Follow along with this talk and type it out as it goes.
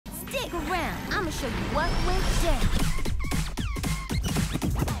Stick around. I'ma show you what went down.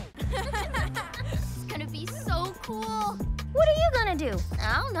 It's gonna be so cool. What are you gonna do?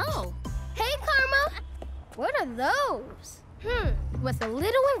 I don't know. Hey, Karma. What are those? With a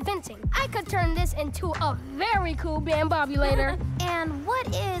little inventing, I could turn this into a very cool bambobulator. And what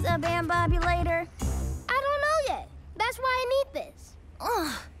is a bambobulator? I don't know yet. That's why I need this.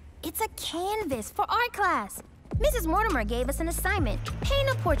 Ugh, it's a canvas for art class. Mrs. Mortimer gave us an assignment. Paint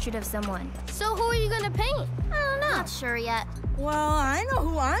a portrait of someone. So who are you gonna paint? I don't know. Not sure yet. Well, I know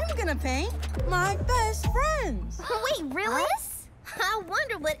who I'm gonna paint. My best friends. Wait, really? Us? I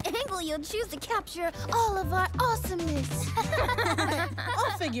wonder what angle you'll choose to capture all of our awesomeness.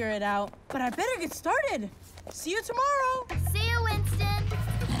 I'll figure it out, but I better get started. See you tomorrow. See you, Winston.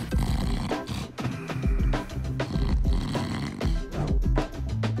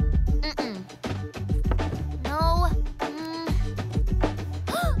 No.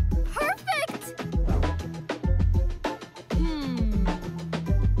 Perfect!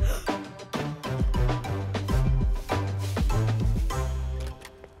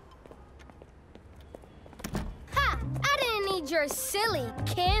 Your silly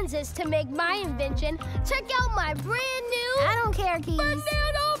Kansas to make my invention. Check out my brand new... I don't care, Keys.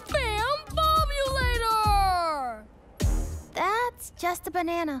 Banana bambobulator! That's just a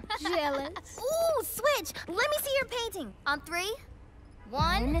banana. Jealous. Ooh, switch. Let me see your painting. On 3.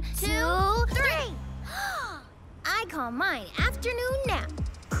 1, 2, 3. I call mine afternoon nap.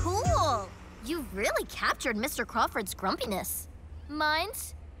 Cool. You really captured Mr. Crawford's grumpiness.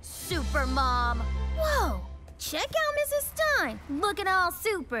 Mine's Super Mom. Whoa. Check out Mrs. Stein, looking all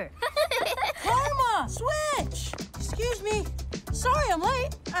super. Karma, switch! Excuse me. Sorry I'm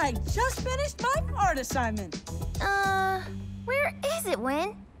late. I just finished my art assignment. Where is it,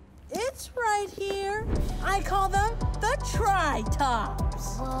 Win? It's right here. I call them the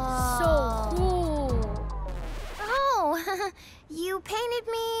tri-tops. So cool. Oh, you painted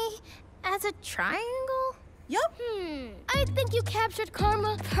me as a triangle? Yup. I think you captured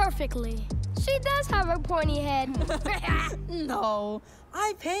Karma perfectly. She does have a pointy head. No,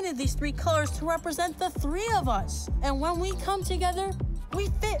 I painted these 3 colors to represent the 3 of us. And when we come together, we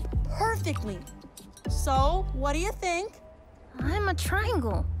fit perfectly. So, what do you think? I'm a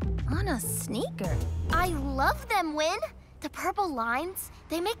triangle on a sneaker. I love them, Win. The purple lines,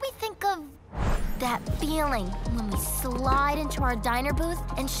 they make me think of that feeling when we slide into our diner booth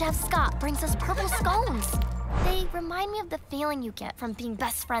and Chef Scott brings us purple scones. They remind me of the feeling you get from being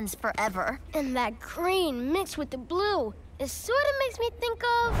best friends forever. And that green mixed with the blue, it sort of makes me think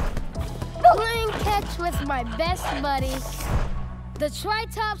of playing catch with my best buddies. The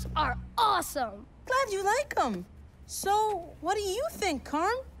tri-tops are awesome. Glad you like them. So, what do you think,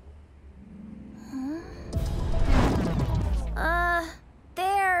 Karm?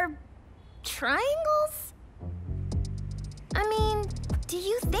 They're triangles? I mean, do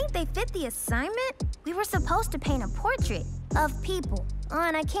you think they fit the assignment? We were supposed to paint a portrait of people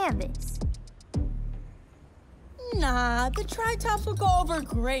on a canvas. Nah, the tri-tops will go over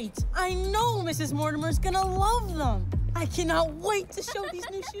great. I know Mrs. Mortimer's gonna love them. I cannot wait to show these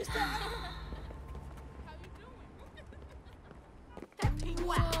new shoes to her.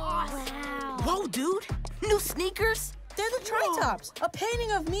 Wow. Whoa, dude! New sneakers? They're the tri-tops, a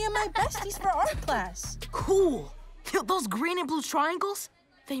painting of me and my besties for art class. Cool. Those green and blue triangles,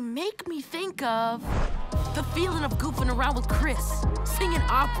 they make me think of the feeling of goofing around with Chris, singing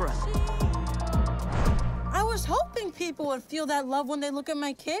opera. I was hoping people would feel that love when they look at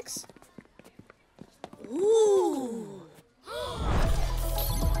my kicks. Ooh.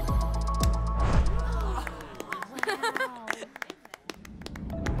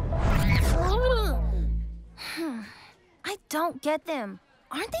 I don't get them.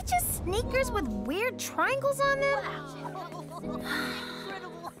 Aren't they just sneakers with weird triangles on them?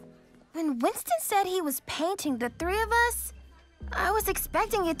 When Winston said he was painting the 3 of us, I was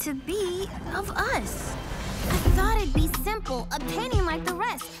expecting it to be of us. I thought it'd be simple, a painting like the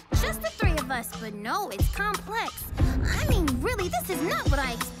rest, just the 3 of us, but no, it's complex. I mean, really, this is not what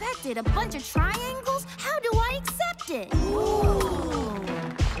I expected. A bunch of triangles? How do I accept it? Ooh.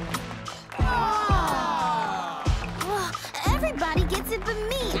 Well, everybody gets it but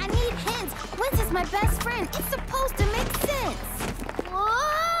me. I need hints. Winston's my best friend. It's supposed to make sense.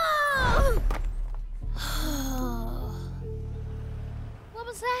 Whoa! What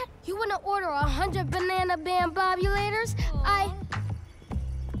was that? You want to order 100 banana bambobulators?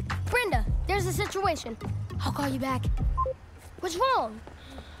 Brenda, there's a situation. I'll call you back. What's wrong?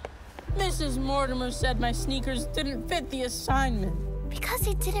 Mrs. Mortimer said my sneakers didn't fit the assignment. Because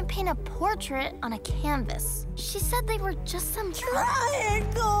he didn't paint a portrait on a canvas. She said they were just some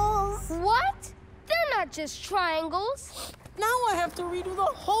Triangles! not just triangles. Now I have to redo the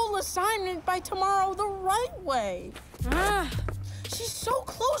whole assignment by tomorrow the right way. She's so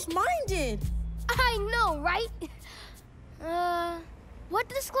close-minded. I know, right? What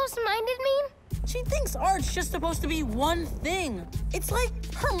does close-minded mean? She thinks art's just supposed to be one thing. It's like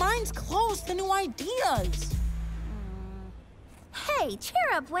her mind's closed to new ideas. Hey,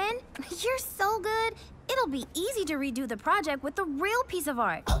 cheer up, Win. You're so good. It'll be easy to redo the project with a real piece of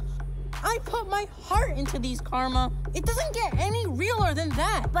art. I put my heart into these, Karma. It doesn't get any realer than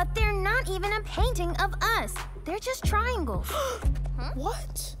that. But they're not even a painting of us. They're just triangles. Huh?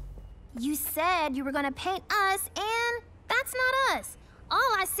 What? You said you were gonna paint us, and that's not us.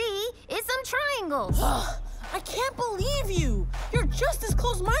 All I see is some triangles. I can't believe you. You're just as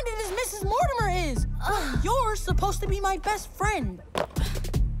close-minded as Mrs. Mortimer is. But you're supposed to be my best friend.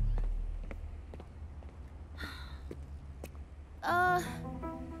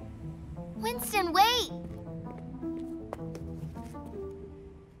 Winston, wait!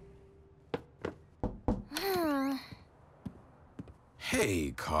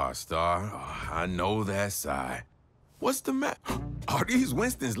 Hey, Carstar. Oh, I know that sigh. What's the matter? Are these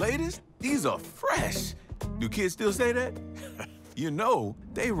Winston's latest? These are fresh. Do kids still say that? You know,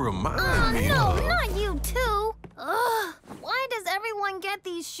 they remind me no, of... not you too. Ugh, why does everyone get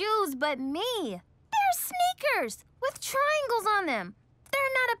these shoes but me? They're sneakers with triangles on them.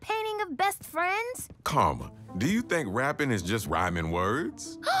 They're not a painting of best friends. Karma, do you think rapping is just rhyming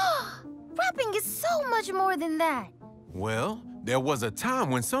words? Rapping is so much more than that. Well, there was a time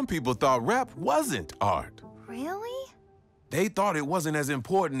when some people thought rap wasn't art. Really? They thought it wasn't as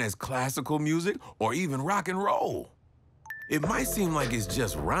important as classical music or even rock and roll. It might seem like it's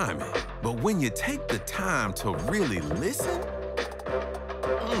just rhyming, but when you take the time to really listen,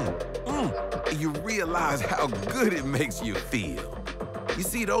 you realize how good it makes you feel. You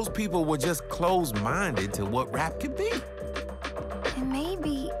see, those people were just closed-minded to what rap could be. And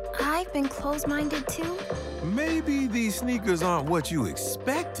maybe I've been closed-minded too. Maybe these sneakers aren't what you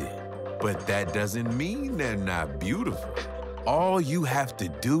expected, but that doesn't mean they're not beautiful. All you have to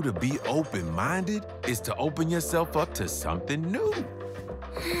do to be open-minded is to open yourself up to something new.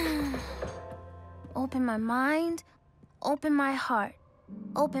 Open my mind, open my heart.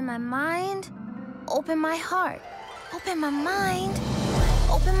 Open my mind, open my heart. Open my mind,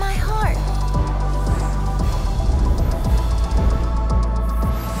 open my heart.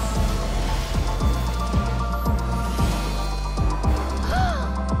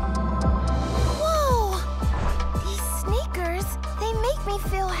 Whoa! These sneakers, they make me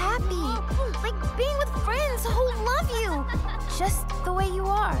feel happy. Like being with friends who love you, just the way you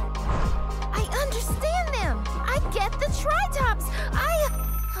are. I understand them. I get the tri-tops.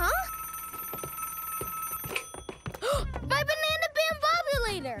 Huh? My banana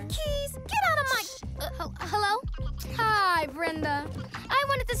bambobulator! Keys, get out of my... Hello? Hi, Brenda. I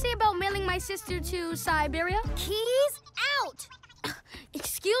wanted to say about mailing my sister to Siberia. Keys, out!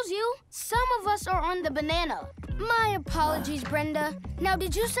 Excuse you? Some of us are on the banana. My apologies, Brenda. Now,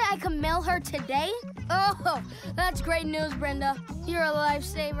 did you say I can mail her today? Oh, that's great news, Brenda. You're a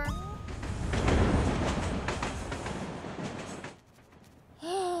lifesaver.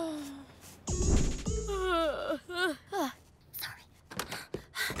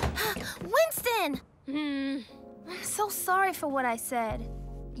 Winston! I'm so sorry for what I said.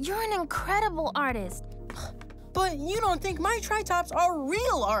 You're an incredible artist. But you don't think my tri-tops are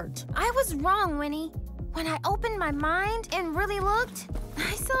real art. I was wrong, Winnie. When I opened my mind and really looked,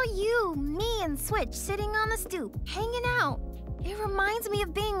 I saw you, me, and Switch sitting on the stoop, hanging out. It reminds me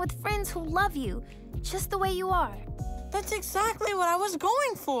of being with friends who love you, just the way you are. That's exactly what I was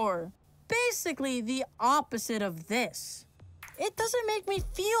going for. Basically the opposite of this. It doesn't make me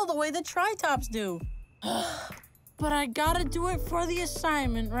feel the way the tri-tops do. But I gotta do it for the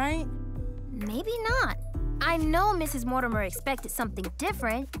assignment, right? Maybe not. I know Mrs. Mortimer expected something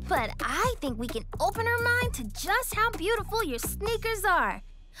different, but I think we can open her mind to just how beautiful your sneakers are.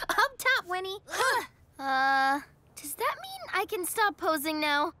 Up top, Winnie. Does that mean I can stop posing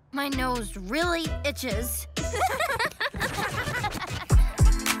now? My nose really itches.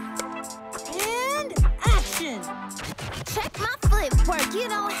 And action! Check my footwork, you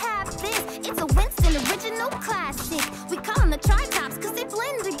don't have this. It's a Winston original classic. We call them the tri-tops because they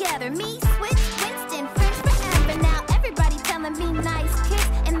blend together. Me, Switch, Winston, friends forever. Now everybody telling me nice kicks.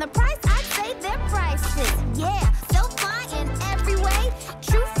 And the price, I'd say they're priceless. Yeah, so fly in every way.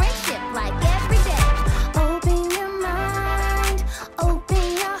 True friendship like every day. Open your mind,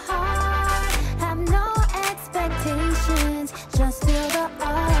 open your heart. Have no expectations, just feel the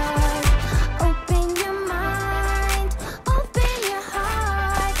art. Open your mind, open your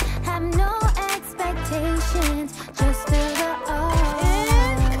heart. Have no expectations.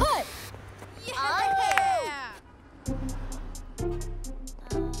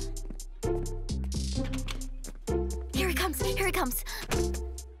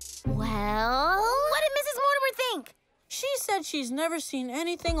 Well, what did Mrs. Mortimer think? She said she's never seen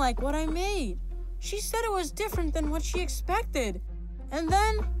anything like what I made. She said it was different than what she expected. And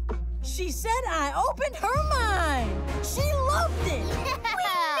then she said I opened her mind. She loved it. We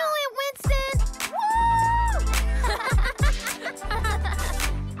knew it, Winston!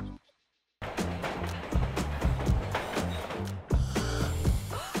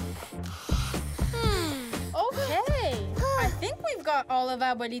 Okay. I think we've got all of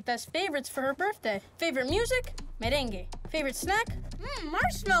Abuelita's favorites for her birthday. Favorite music? Merengue. Favorite snack?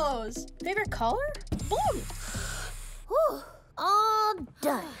 Marshmallows. Favorite color? Blue. Whew, all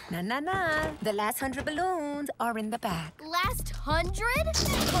done. Na. The last 100 balloons are in the back. Last 100?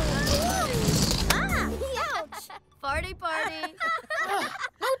 Ouch! Party.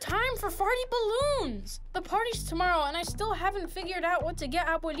 No time for farty balloons. The party's tomorrow, and I still haven't figured out what to get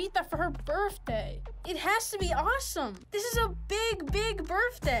Abuelita for her birthday. It has to be awesome. This is a big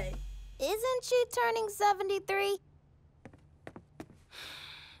birthday. Isn't she turning 73?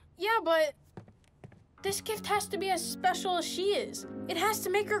 Yeah, but this gift has to be as special as she is. It has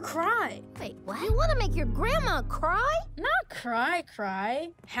to make her cry. Wait, what? You want to make your grandma cry? Not cry.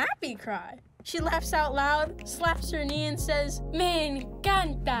 Happy cry. She laughs out loud, slaps her knee, and says, "Me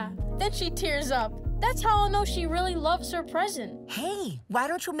encanta." Then she tears up. That's how I'll know she really loves her present. Hey, why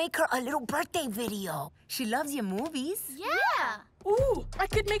don't you make her a little birthday video? She loves your movies. Yeah! Ooh, I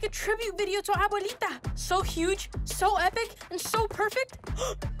could make a tribute video to Abuelita. So huge, so epic, and so perfect.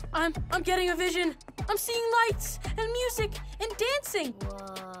 I'm getting a vision. I'm seeing lights and music and dancing.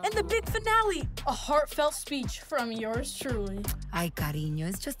 And the big finale, a heartfelt speech from yours truly. Ay, cariño,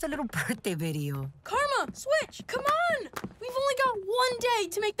 it's just a little birthday video. Karma, switch, come on. We've only got one day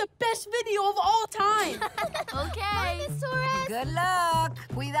to make the best video of all time. Okay. Suarez. Good luck.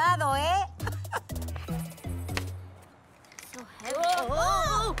 Cuidado, eh? So heavy.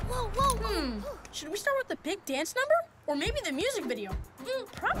 Whoa. Should we start with the big dance number? Or maybe the music video?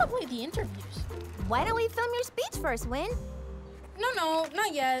 Probably the interviews. Why don't we film your speech first, Win? No,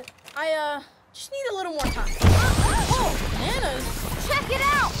 not yet. I just need a little more time. Oh, bananas. Check it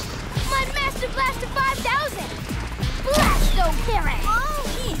out! My Master Blaster 5000! Blasto Barrett! Oh,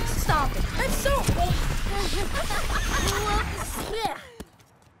 geez, stop it. That's so... Yeah.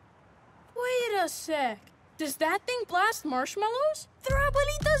 Wait a sec. Does that thing blast marshmallows? They're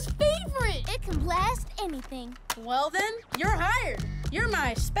Abuelita's favorite. It can blast anything. Well then, you're hired. You're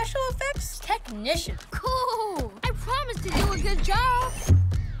my special effects technician. Cool! I promise to do a good job.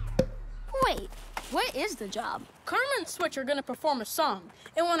 Wait, what is the job? Karma and Switch are gonna perform a song.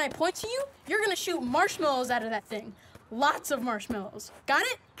 And when I point to you, you're gonna shoot marshmallows out of that thing. Lots of marshmallows. Got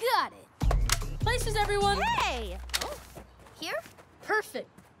it? Got it. Places, everyone. Hey! Oh, here? Perfect.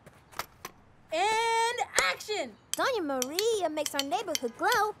 And action! Doña Maria makes our neighborhood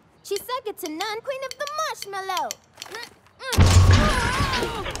glow. She's second to none, queen of the marshmallow.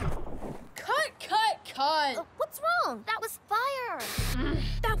 Cut. What's wrong? That was fire.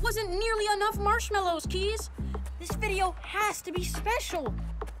 That wasn't nearly enough marshmallows, Keys. This video has to be special.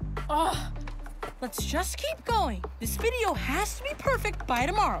 Let's just keep going. This video has to be perfect by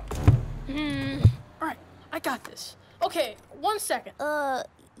tomorrow. All right, I got this. Okay, 1 second.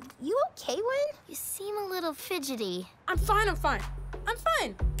 You okay, Win? You seem a little fidgety. I'm fine.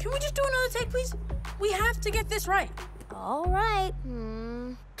 Can we just do another take, please? We have to get this right. All right.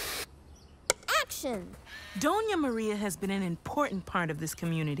 Action. Doña Maria has been an important part of this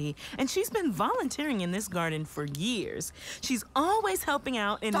community, and she's been volunteering in this garden for years. She's always helping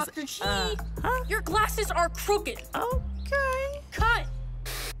out and Dr. G, huh? your glasses are crooked. Okay. Cut.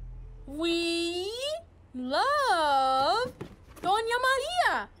 We love Doña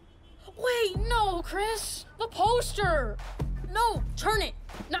Maria. Wait, no, Chris. The poster. No, turn it.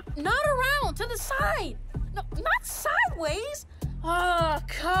 Not around, to the side. No, not sideways.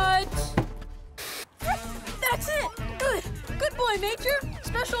 Cut. That's it. Good boy, Major.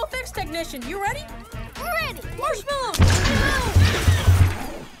 Special effects technician. You ready? Ready. Marshmallow.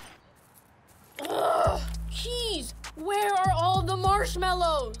 Keys, where are all the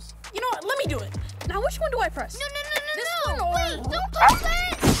marshmallows? You know what? Let me do it. Now, which one do I press? No. This one or... Wait, don't press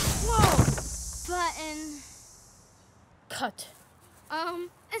that! Whoa. Button. Cut.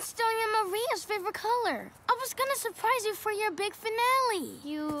 It's Doña Maria's favorite color. I was gonna surprise you for your big finale.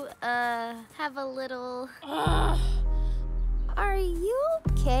 You, have a little... Ugh. Are you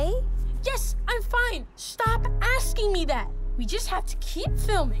okay? Yes, I'm fine. Stop asking me that. We just have to keep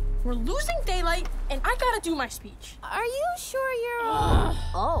filming. We're losing daylight, and I gotta do my speech. Are you sure you're...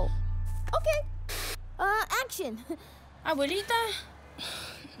 Oh. Okay. Action. Abuelita?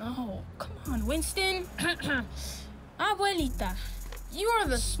 No, come on, Winston. Abuelita, You are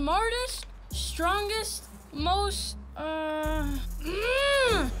the smartest, strongest, most,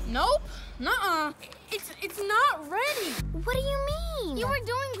 nope, nuh-uh. It's not ready. What do you mean? You were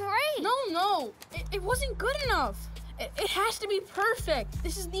doing great. No, it wasn't good enough. It has to be perfect.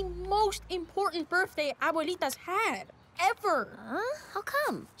 This is the most important birthday Abuelita's had, ever. Huh? How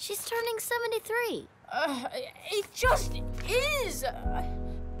come? She's turning 73. It just is.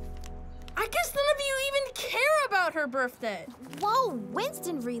 I guess none of you even care about her birthday. Whoa,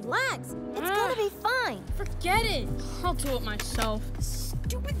 Winston, relax. It's gonna be fine. Forget it. I'll do it myself.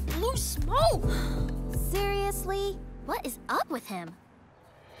 Stupid blue smoke. Seriously? What is up with him?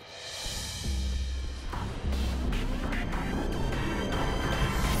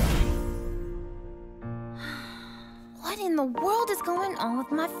 What in the world is going on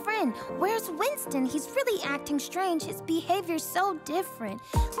with my friend? Where's Winston? He's really acting strange. His behavior's so different.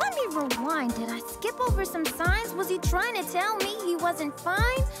 Let me rewind. Did I skip over some signs? Was he trying to tell me he wasn't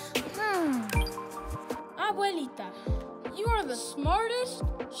fine? Abuelita, you are the smartest,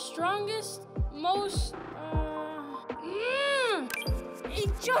 strongest, most, It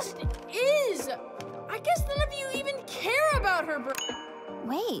just is. I guess none of you even care about her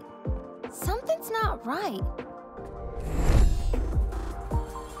Wait, something's not right.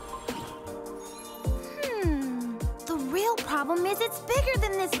 The real problem is it's bigger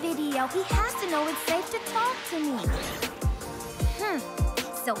than this video. He has to know it's safe to talk to me.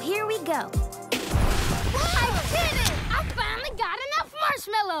 So here we go. I did it! I finally got enough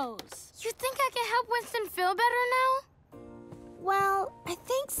marshmallows. You think I can help Winston feel better now? Well, I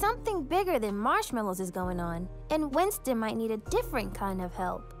think something bigger than marshmallows is going on, and Winston might need a different kind of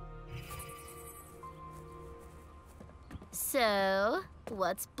help. So,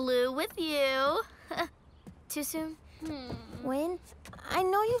 what's blue with you? Too soon? Win, I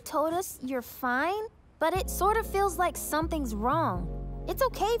know you told us you're fine, but it sort of feels like something's wrong. It's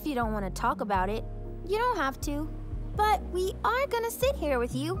okay if you don't want to talk about it. You don't have to. But we are gonna sit here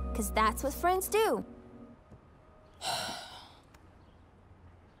with you, because that's what friends do.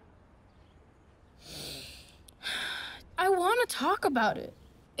 I want to talk about it.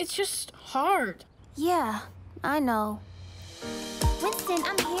 It's just hard. Yeah, I know. Winston,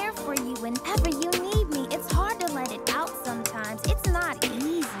 I'm here for you whenever you need me. It's hard to let it out sometimes. It's not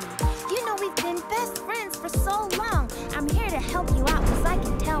easy. You know we've been best friends for so long. I'm here to help you out because I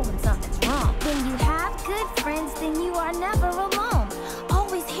can tell when something's wrong. When you have good friends, then you are never alone.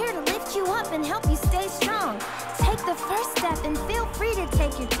 Always here to lift you up and help you stay strong. Take the first step and feel free to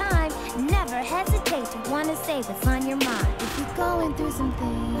take your time. Never hesitate to want to say what's on your mind. If you're going through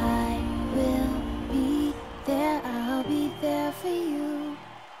something, I will be there. I'll be there for you.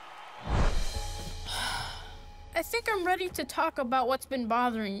 I think I'm ready to talk about what's been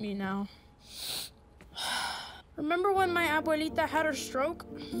bothering me now. Remember when my abuelita had her stroke?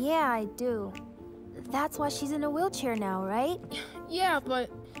 Yeah, I do. That's why she's in a wheelchair now, right? Yeah, but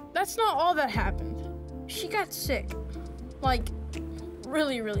that's not all that happened. She got sick. Like,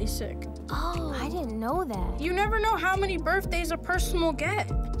 really, really sick. Oh, I didn't know that. You never know how many birthdays a person will get.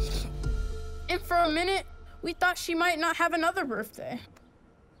 And for a minute, we thought she might not have another birthday.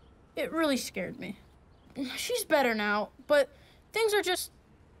 It really scared me. She's better now, but things are just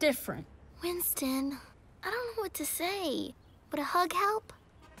different. Winston, I don't know what to say. Would a hug help?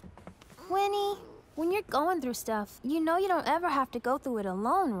 Winnie, when you're going through stuff, you know you don't ever have to go through it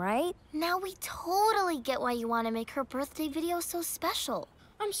alone, right? Now we totally get why you want to make her birthday video so special.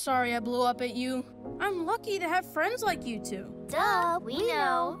 I'm sorry I blew up at you. I'm lucky to have friends like you two. Duh, we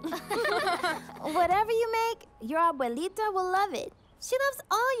know. Whatever you make, your abuelita will love it. She loves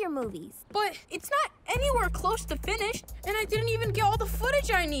all your movies. But it's not anywhere close to finished, and I didn't even get all the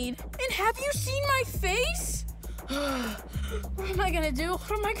footage I need. And have you seen my face? What am I gonna do?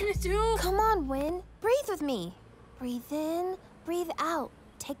 What am I gonna do? Come on, Win. Breathe with me. Breathe in, breathe out.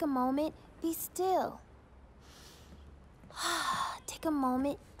 Take a moment, be still. Take a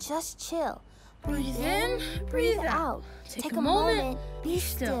moment, just chill. Breathe in, breathe out. Take a moment, be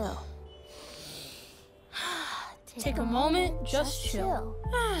still. Take a moment, just chill.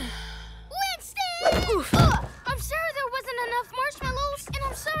 Winston! I'm sorry there wasn't enough marshmallows, and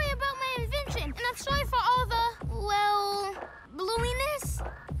I'm sorry about my invention, and I'm sorry for all the, well, bluiness.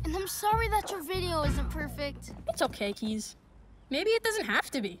 And I'm sorry that your video isn't perfect. It's okay, Keys. Maybe it doesn't have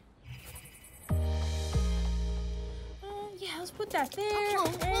to be. Yeah, let's put that there.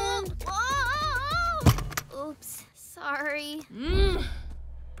 And... Oops, sorry.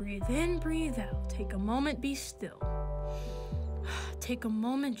 Breathe in, breathe out. Take a moment, be still. Take a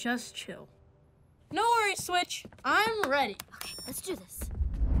moment, just chill. No worries, Switch. I'm ready. Okay, let's do this.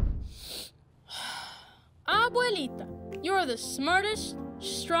 Abuelita, you're the smartest,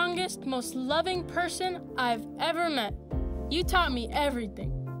 strongest, most loving person I've ever met. You taught me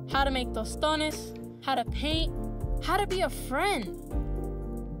everything. How to make tostones, how to paint, how to be a friend.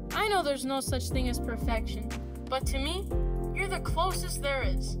 I know there's no such thing as perfection, but to me, you're the closest there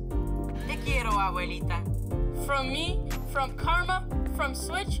is. Te quiero, abuelita. From me, from Karma, from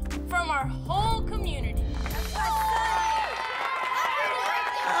Switch, from our whole community.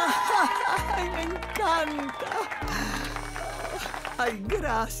 Ay, me encanta. Ay,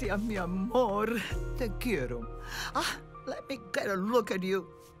 gracias, mi amor. Te quiero. Ah, let me get a look at you.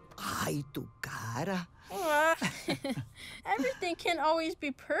 Ay, tu cara. Everything can't always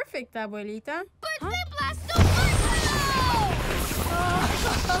be perfect, abuelita.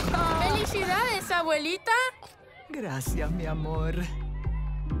 ¡Felicidades, abuelita! Gracias, mi amor.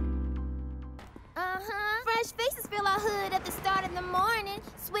 Fresh faces fill our hood at the start of the morning.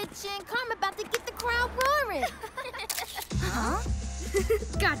 Switch and Karma about to get the crowd roaring. Huh?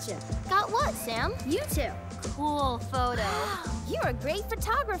 Gotcha. Got what, Sam? You two. Cool photo. You're a great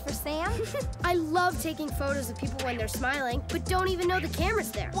photographer, Sam. I love taking photos of people when they're smiling, but don't even know the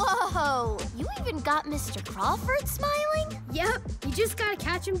camera's there. Whoa! You even got Mr. Crawford smiling? Yep. You just gotta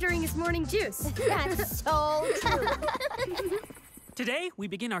catch him during his morning juice. That's so true. Today, we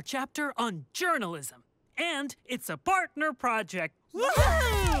begin our chapter on journalism. And it's a partner project.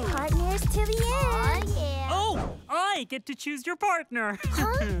 Woohoo! Partners to the end. Oh, yeah. Oh, I get to choose your partner.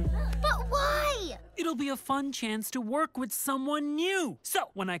 Huh? But why? It'll be a fun chance to work with someone new.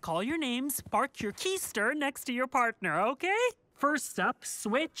 So, when I call your names, park your keister next to your partner, okay? First up,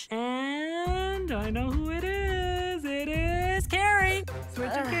 Switch, and I know who it is. It is Carrie.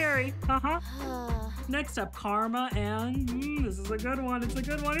 Switch and Carrie. Next up, Karma, and this is a good one. It's a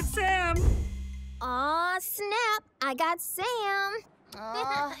good one. It's Sam. Aw, snap. I got Sam.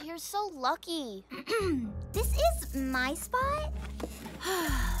 You're so lucky. This is my spot?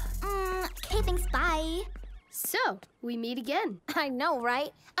 Okay, thanks, bye. So, we meet again. I know,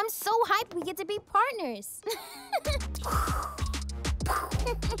 right? I'm so hyped we get to be partners.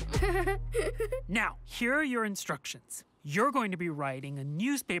 Now, here are your instructions. You're going to be writing a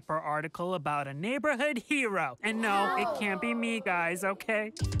newspaper article about a neighborhood hero. And no, it can't be me, guys,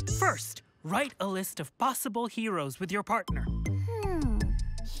 okay? First, write a list of possible heroes with your partner.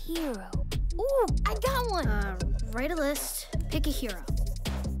 Hero. Ooh, I got one. Write a list, pick a hero.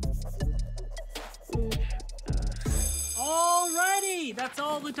 Alrighty, that's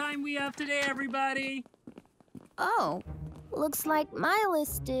all the time we have today, everybody. Oh, looks like my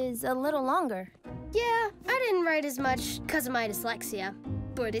list is a little longer. Yeah, I didn't write as much because of my dyslexia.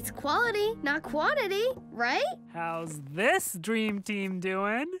 But it's quality, not quantity, right? How's this dream team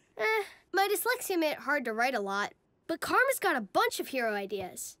doing? My dyslexia made it hard to write a lot. But Karma's got a bunch of hero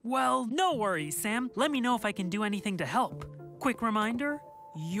ideas. Well, no worries, Sam. Let me know if I can do anything to help. Quick reminder,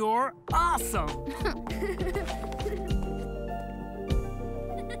 you're awesome.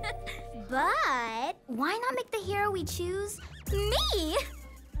 But why not make the hero we choose me?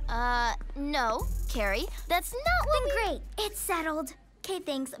 No, Carrie. That's not what Great. It's settled. Okay,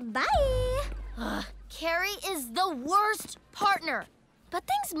 thanks. Bye. Carrie is the worst partner. But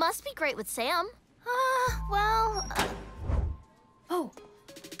things must be great with Sam. Oh.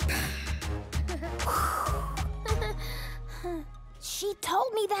 She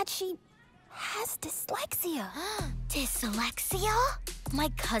told me that she has dyslexia. Dyslexia? My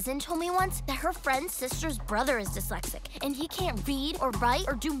cousin told me once that her friend's sister's brother is dyslexic, and he can't read or write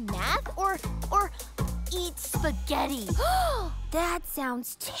or do math or eat spaghetti. That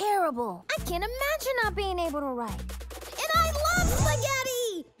sounds terrible. I can't imagine not being able to write. And I love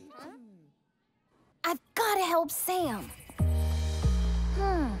spaghetti! I've got to help Sam.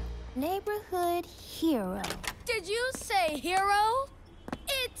 Neighborhood hero. Did you say hero?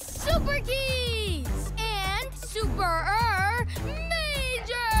 It's Super Keys and Super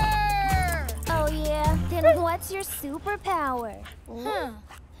Major! Oh, yeah? Then what's your superpower?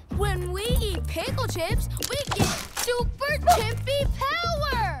 When we eat pickle chips, we get super chippy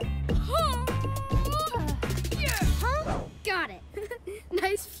power! Got it.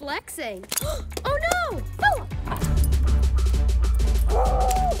 Nice flexing. Oh, no!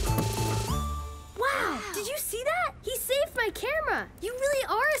 Wow, did you see that? He saved my camera. You really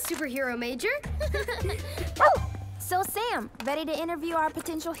are a superhero, Major. So, Sam, ready to interview our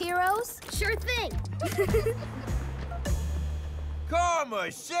potential heroes? Sure thing.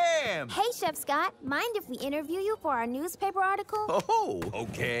 Karma, Sam! Hey, Chef Scott, mind if we interview you for our newspaper article? Oh,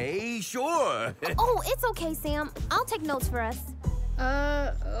 okay, sure. Oh, it's okay, Sam. I'll take notes for us.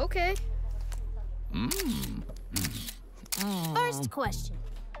 Okay. First question.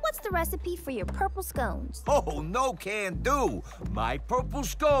 what's the recipe for your purple scones? Oh, no can do. My purple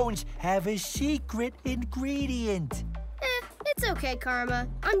scones have a secret ingredient. It's okay, Karma.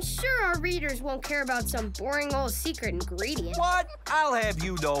 I'm sure our readers won't care about some boring old secret ingredient. What? I'll have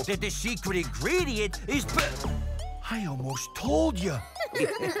you know that the secret ingredient is... I almost told you.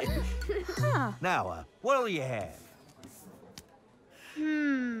 Huh. Now, what'll you have?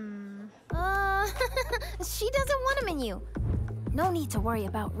 She doesn't want a menu. No need to worry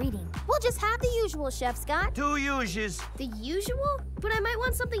about reading. We'll just have the usual, Chef Scott. 2 uses. The usual? But I might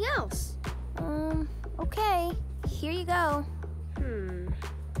want something else. Okay. Here you go.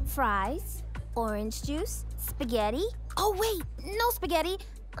 Fries, orange juice, spaghetti. Oh, wait, no spaghetti.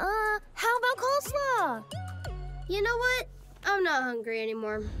 How about coleslaw? You know what? I'm not hungry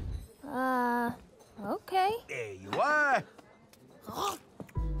anymore. Okay. There you are.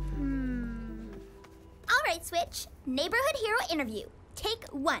 All right, Switch. Neighborhood hero interview. Take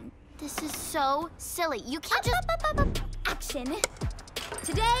 1. This is so silly. You can't just... Action.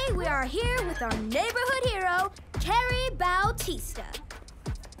 Today, we are here with our neighborhood hero, Carrie Bautista.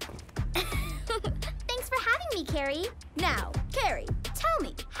 Thanks for having me, Carrie. Now, Carrie, tell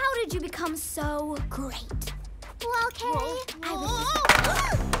me, how did you become so great? Well, Carrie, I was...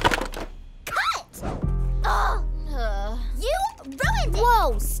 Cut! You ruined it!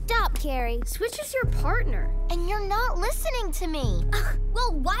 Whoa, stop, Carrie. Switch is your partner. And you're not listening to me.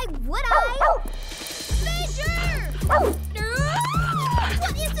 Well, why would I? Major!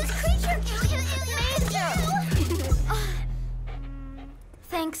 What is this creature?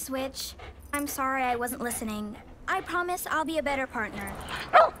 Thanks, Switch. I'm sorry I wasn't listening. I promise I'll be a better partner.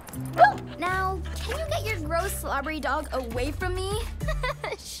 Now, can you get your gross slobbery dog away from me?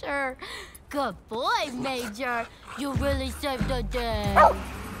 Sure. Good boy, Major. You really saved the day.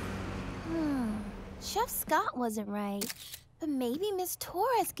 Chef Scott wasn't right. But maybe Miss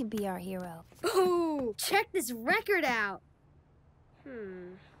Torres could be our hero. Ooh, check this record out.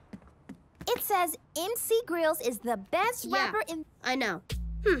 It says MC Grills is the best rapper in... I know.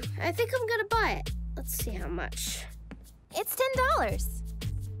 I think I'm gonna buy it. Let's see how much. It's $10.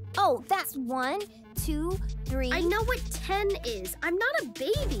 Oh, that's 1, 2, 3... I know what 10 is. I'm not a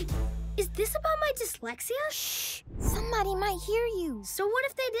baby. Is this about my dyslexia? Shh! Somebody might hear you. So what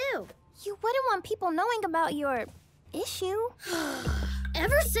if they do? You wouldn't want people knowing about your issue.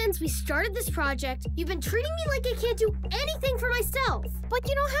 Ever since we started this project, you've been treating me like I can't do anything for myself. But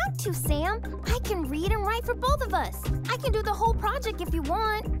you don't have to, Sam. I can read and write for both of us. I can do the whole project if you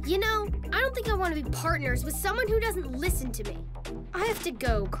want. You know, I don't think I want to be partners with someone who doesn't listen to me. I have to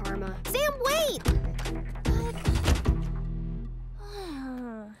go, Karma. Sam, wait!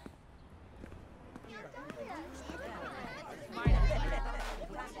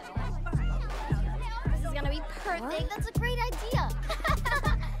 This is gonna be perfect. What? That's a great idea.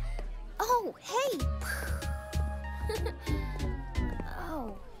 Oh, hey!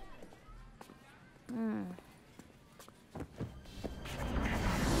 Oh.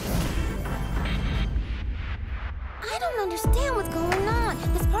 I don't understand what's going on.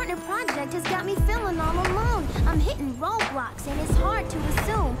 This partner project has got me feeling all alone. I'm hitting roadblocks, and it's hard to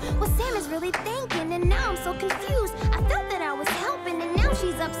assume what Sam is really thinking, and now I'm so confused. I felt that I was helping, and now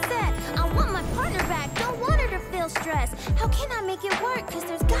she's upset. I want my partner back, don't want her to feel stressed. How can I make it work? Because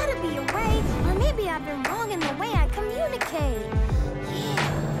there's gotta be a way. Or maybe I've been wrong in the way I communicate.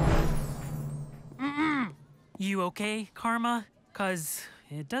 Yeah. You okay, Karma? 'Cause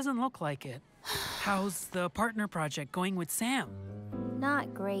it doesn't look like it. How's the partner project going with Sam?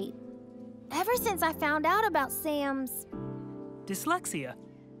 Not great. Ever since I found out about Sam's... Dyslexia.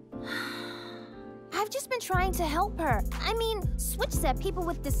 I've just been trying to help her. I mean, Switch said people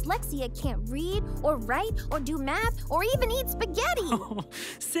with dyslexia can't read or write or do math or even eat spaghetti. Oh,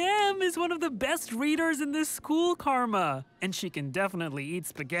 Sam is one of the best readers in this school, Karma. And she can definitely eat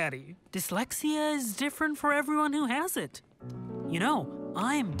spaghetti. Dyslexia is different for everyone who has it. You know,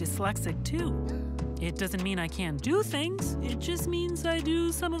 I'm dyslexic too. It doesn't mean I can't do things, it just means I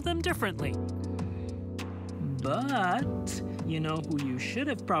do some of them differently. But you know who you should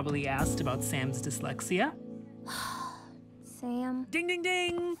have probably asked about Sam's dyslexia? Sam? Ding, ding,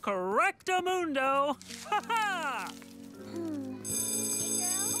 ding! Correctamundo! Ha ha!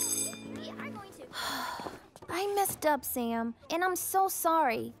 I messed up, Sam, and I'm so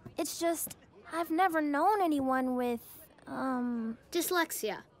sorry. It's just, I've never known anyone with,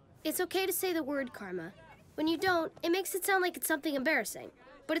 Dyslexia. It's okay to say the word, Karma. When you don't, it makes it sound like it's something embarrassing.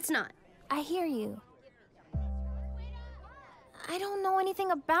 But it's not. I hear you. I don't know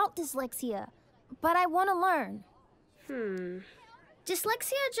anything about dyslexia, but I want to learn.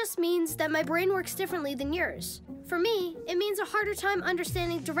 Dyslexia just means that my brain works differently than yours. For me, it means a harder time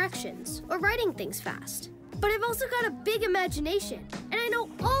understanding directions or writing things fast. But I've also got a big imagination, and I know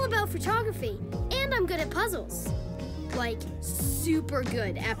all about photography, and I'm good at puzzles. Like, super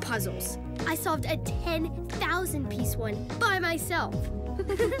good at puzzles. I solved a 10,000-piece one by myself.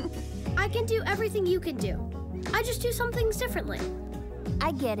 I can do everything you can do. I just do some things differently.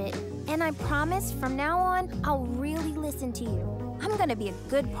 I get it. And I promise from now on, I'll really listen to you. I'm gonna be a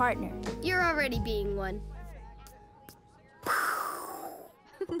good partner. You're already being one.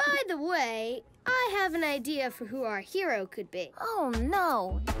 By the way, I have an idea for who our hero could be. Oh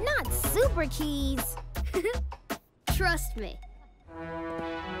no, not Super Keys. Trust me.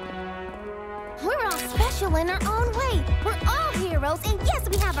 We're all special in our own way. We're all heroes, and yes,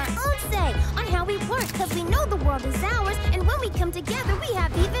 we have our own say on how we work, because we know the world is ours, and when we come together, we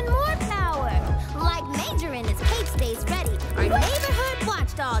have even more power. Like Major in his cape stays ready. Our neighborhood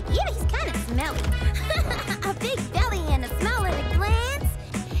watchdog, yeah, he's kind of smelly. A big belly and a smile at a glance.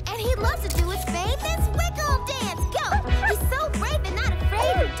 And he loves to do his famous wiggle dance. Go! He's so brave and not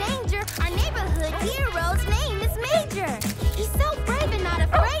afraid of danger. Our neighborhood hero's name is Major. He's so brave and not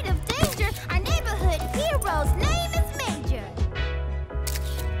afraid of danger. Our neighborhood hero's name is Major.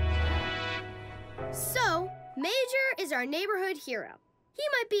 So, Major is our neighborhood hero. He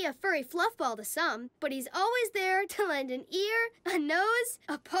might be a furry fluffball to some, but he's always there to lend an ear, a nose,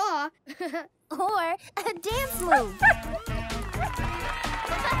 a paw, or a dance move.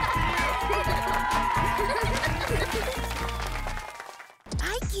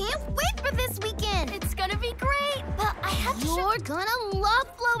 I can't wait for this weekend. It's gonna be great. But I have to You're gonna love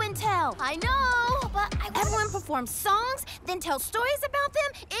Flow and Tell. I know, but everyone performs songs, then tell stories about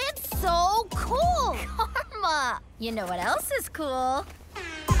them. It's so cool. Karma. You know what else is cool?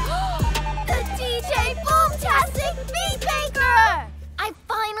 The DJ Boomtastic Beat Maker! I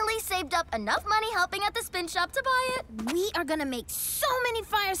finally saved up enough money helping at the spin shop to buy it. We are gonna make so many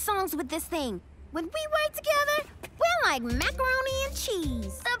fire songs with this thing. When we work together, we're like macaroni and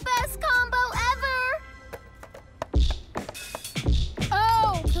cheese. The best combo ever.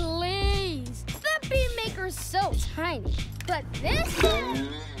 Oh, please. The Beat Maker's so tiny. But this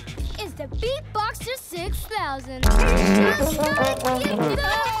is the Beatboxer 6000. Just gotta get it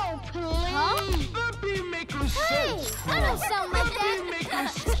up. Huh? The Beat Maker's Hey, I don't sound like that.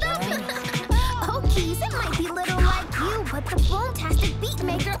 Stop it. Oh, Keys, it might be little like you, but the Boomtastic Beat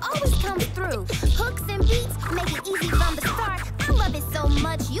Maker always comes through. Hooks and beats make it easy from the start. I love it so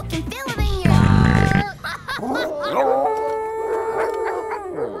much, you can feel it in your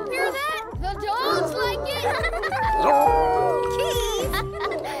Hear that? The dogs like Keys!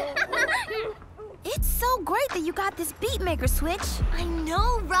 It's so great that you got this Beat Maker switch. I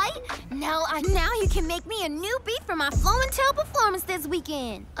know, right? Now you can make me a new beat for my Flow and Tell performance this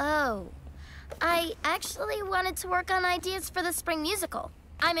weekend. Oh. I actually wanted to work on ideas for the spring musical.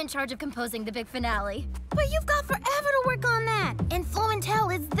 I'm in charge of composing the big finale. But you've got forever to work on that. And Flow and Tell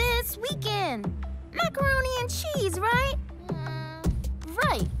is this weekend. Macaroni and cheese, right?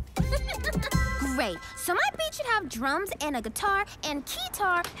 Right. Great. So my beat should have drums and a guitar and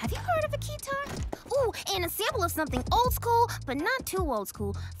keytar. Have you heard of a keytar? Ooh, and a sample of something old school, but not too old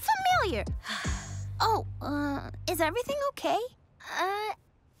school. Familiar. Oh, is everything okay?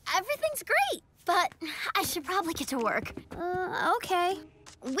 Everything's great, but I should probably get to work. Okay.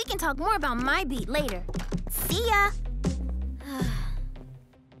 We can talk more about my beat later. See ya!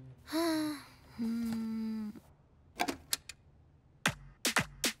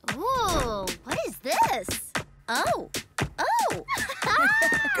 Ooh, what is this? Oh.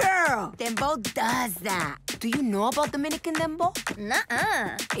 Girl, Dembow does that. Do you know about Dominican Dembow?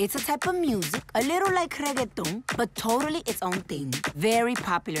 Nuh-uh. It's a type of music, a little like reggaeton, but totally its own thing. Very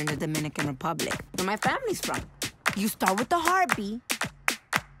popular in the Dominican Republic, where my family's from. You start with the heartbeat.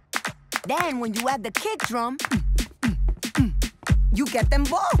 Then when you add the kick drum, you get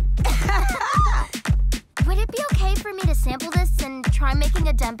Dembow. Would it be okay for me to sample this and try making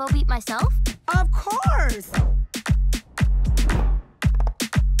a dembow beat myself? Of course.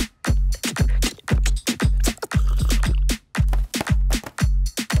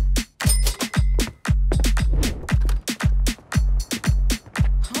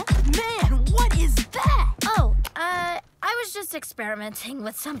 Just experimenting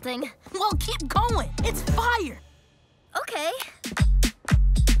with something. Well, keep going. It's fire. Okay.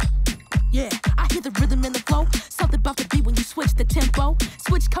 Yeah, I hear the rhythm and the flow. Something about the beat when you switch the tempo.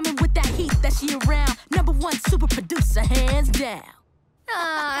 Switch coming with that heat that she around. #1 super producer, hands down.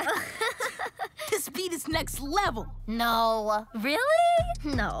 This beat is next level. No. Really?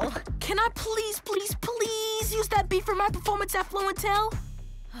 No. Can I please use that beat for my performance at Flow and Tell?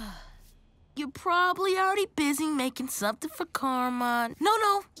 You're probably already busy making something for Karma.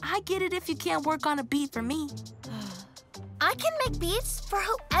 No, I get it if you can't work on a beat for me. I can make beats for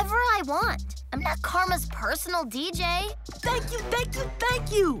whoever I want. I'm not Karma's personal DJ. Thank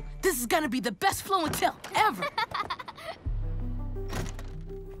you. This is gonna be the best Flow and Tell ever.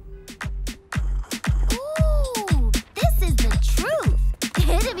 Ooh, this is the truth.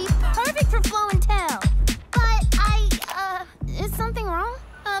 It'd be perfect for Flow and Tell. But is something wrong?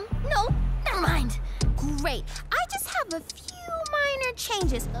 No, never mind. Great. I just have a few minor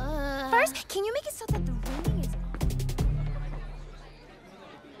changes. First, can you make it so that the ringing is on?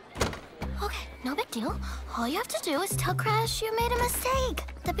 Okay, no big deal. All you have to do is tell Crash you made a mistake.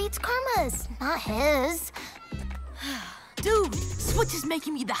 The beat's Karma's, not his. Dude, Switch is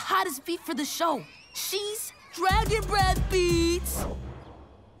making me the hottest beat for the show. She's Dragon Breath Beats.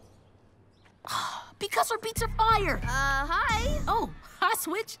 Because her beats are fire. Hi. Oh, hi,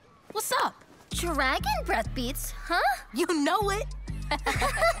 Switch. What's up? Dragon Breath Beats, huh? You know it.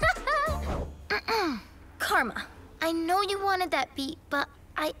 Karma, I know you wanted that beat, but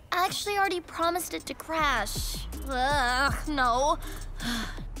I actually already promised it to Crash. Ugh, no.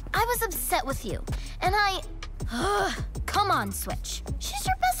 I was upset with you, and come on, Switch. She's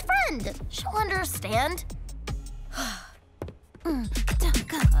your best friend. She'll understand. Yeah.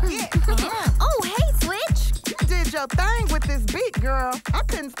 Oh, hey, Switch. You did your thing with this beat, girl. I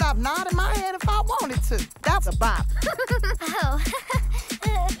couldn't stop nodding my head if I wanted to. That's a bop. Oh.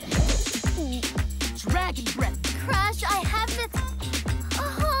 Dragon Breath. Crash, I have this.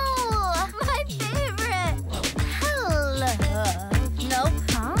 Oh, my favorite. Hello. Nope.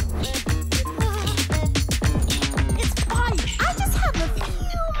 Huh? It's fire. I just have a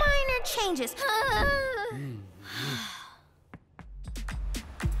few minor changes.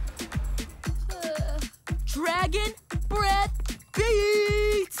 Dragon Breath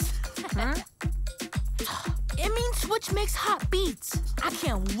Beats. Huh? It means Switch makes hot beats. I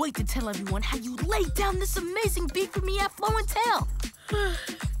can't wait to tell everyone how you laid down this amazing beat for me at Flow and Tell.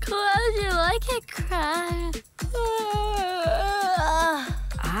 Glad you like it, Crash.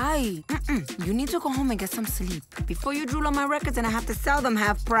 You need to go home and get some sleep. Before you drool on my records and I have to sell them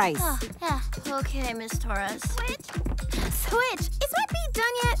half price. Yeah, okay, Miss Torres. Switch, is my beat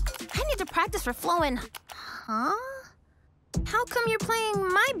done yet? I need to practice for flowing. Huh? How come you're playing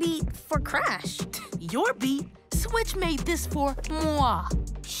my beat for Crash? Your beat? Switch made this for moi.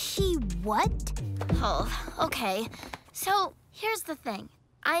 She what? Oh, okay. So, here's the thing.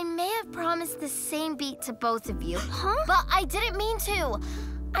 I may have promised the same beat to both of you, but I didn't mean to.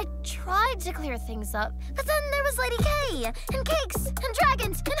 I tried to clear things up, but then there was Lady K, and cakes, and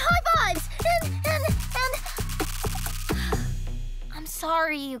dragons, and high fives, and... I'm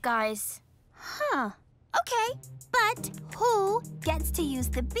sorry, you guys. Okay, but who gets to use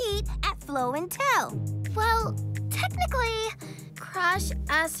the beat at Flow and Tell? Well, technically, Crash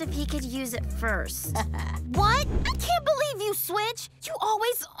asked if he could use it first. What? I can't believe you, Switch. You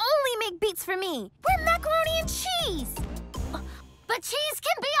always only make beats for me. We're macaroni and cheese. But cheese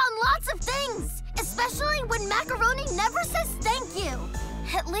can be on lots of things, especially when macaroni never says thank you.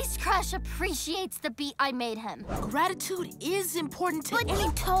 At least Crash appreciates the beat I made him. Gratitude is important to But you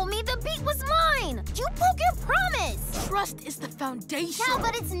told me the beat was mine. You broke your promise. Trust is the foundation. Yeah,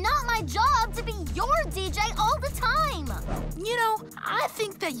 but it's not my job to be your DJ all the time. You know, I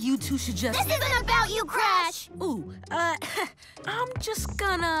think that you two should just... This isn't about you, Crash. Ooh, I'm just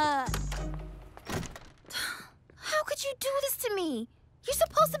gonna... How could you do this to me? You're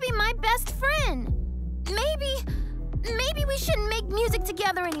supposed to be my best friend. Maybe we shouldn't make music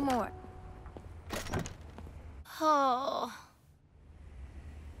together anymore. Oh.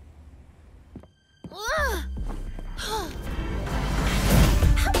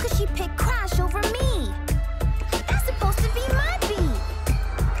 How could she pick Crash over me? That's supposed to be my beat.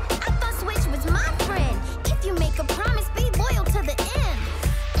 I thought Switch was my friend. If you make a promise, be loyal to the end.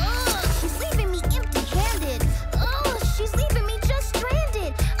 She's leaving me empty-handed. She's leaving me just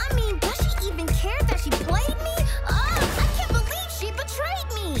stranded. I mean, does she even care that she played me? I can't believe she betrayed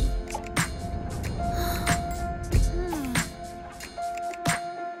me.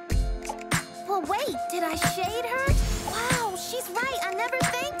 Well, wait, did I shade her? Wow, she's right. I never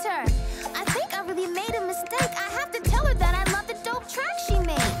thanked her. I think I really made a mistake. I have to tell her that I love the dope track she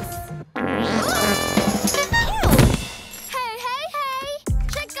makes. Hey!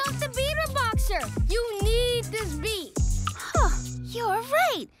 Check out the beater boxer. You need this beat. You're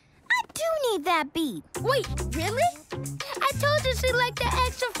right. I do need that beat. Wait, really? I told you she liked the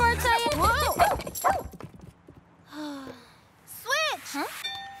extra farts I had. Whoa! Switch! Huh?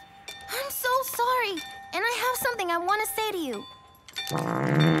 I'm so sorry, and I have something I want to say to you.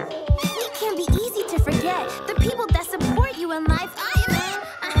 It can be easy to forget the people that support you in life.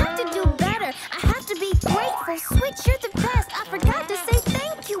 I have to do better. I have to be grateful. Switch, you're the best. I forgot to say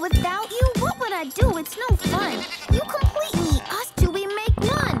thank you. Without you, what would I do? It's no fun. You complete me. Us two, we make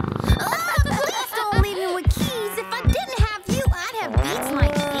one. Please don't leave me with keys. If I didn't have you, I'd have beats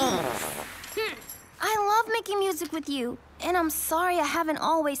like these. I love making music with you. And I'm sorry I haven't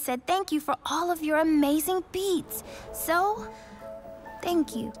always said thank you for all of your amazing beats. So,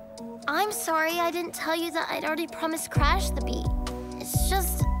 thank you. I'm sorry I didn't tell you that I'd already promised Crash the beat. It's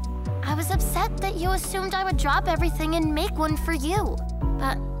just, I was upset that you assumed I would drop everything and make one for you.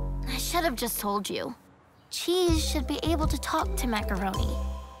 But I should have just told you. Cheese should be able to talk to macaroni.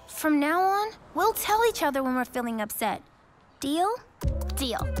 From now on, we'll tell each other when we're feeling upset. Deal?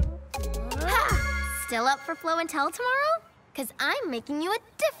 Deal. Ha! Still up for Flow and Tell tomorrow? Because I'm making you a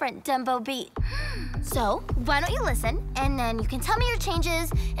different Dumbo beat. So, why don't you listen, and then you can tell me your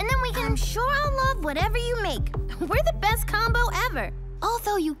changes, and then we can... I'm sure I'll love whatever you make. We're the best combo ever.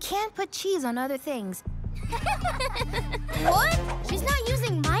 Although you can't put cheese on other things. What? She's not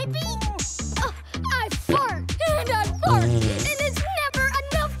using my beat? Oh, I fart, and I fart, and it's never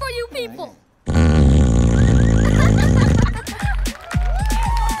enough for you people.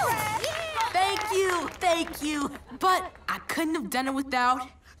 Thank you. But I couldn't have done it without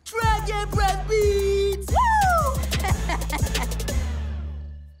Dragon Breath Beats! Woo!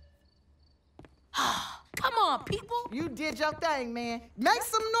 Come on, people. You did your thing, man. Make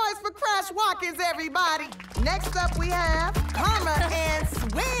some noise for Crash Watkins, everybody. Next up, we have Karma and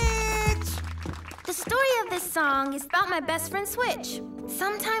Switch. The story of this song is about my best friend, Switch.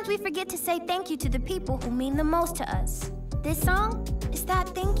 Sometimes we forget to say thank you to the people who mean the most to us. This song is that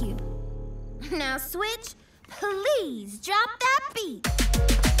thank you. Now, Switch, please drop that beat.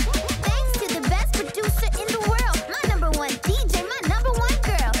 Thanks to the best producer in the world, my #1 DJ, my #1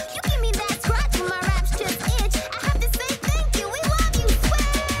 girl. You give me that scratch when my raps just itch. I have to say thank you. We love you,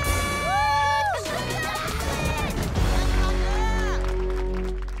 Switch.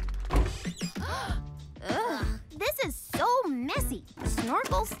 Ugh, this is so messy.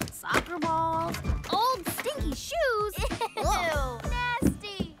 Snorkels, soccer balls, old stinky shoes. Ew,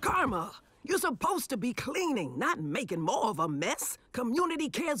 nasty. Karma! You're supposed to be cleaning, not making more of a mess. Community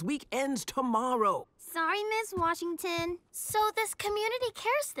Cares Week ends tomorrow. Sorry, Miss Washington. So this community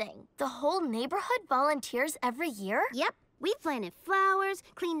cares thing, the whole neighborhood volunteers every year? Yep. We planted flowers,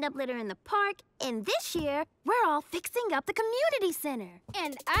 cleaned up litter in the park, and this year, we're all fixing up the community center.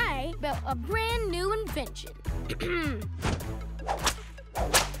 And I built a brand new invention.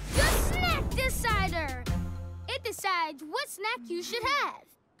 The Snack Decider! It decides what snack you should have.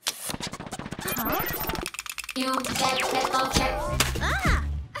 Huh? You get pickle chips. Ah!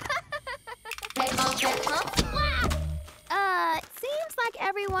 Pickle chips. Huh? Seems like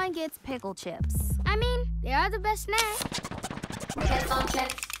everyone gets pickle chips. I mean, they are the best snack. Pickle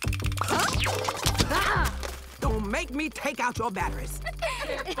chips. Huh? Ah! Don't make me take out your batteries.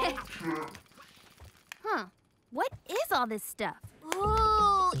 Huh. What is all this stuff?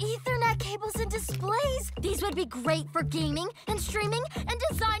 Ooh, Ethernet cables and displays. These would be great for gaming and streaming and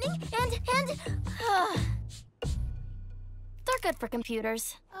designing and they're good for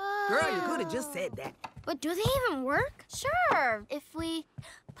computers. Girl, you could have just said that. But do they even work? Sure. If we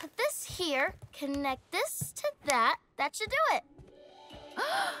put this here, connect this to that, that should do it.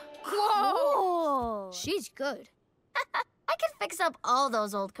 Whoa! Cool. She's good. I can fix up all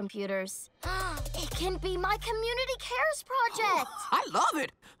those old computers. It can be my community cares project. Oh, I love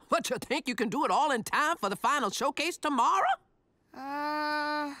it. But you think you can do it all in time for the final showcase tomorrow?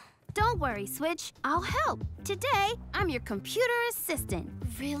 Don't worry, Switch. I'll help. Today, I'm your computer assistant.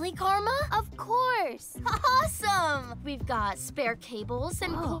 Really, Karma? Of course. Awesome! We've got spare cables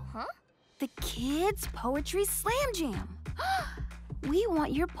and... Huh? The Kids Poetry Slam Jam. We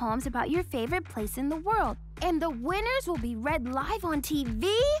want your poems about your favorite place in the world. And the winners will be read live on TV?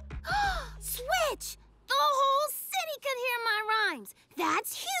 Switch! The whole city could hear my rhymes.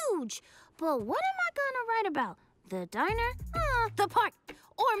 That's huge. But what am I gonna write about? The diner? The park?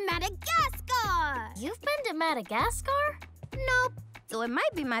 Or Madagascar? You've been to Madagascar? Nope. So it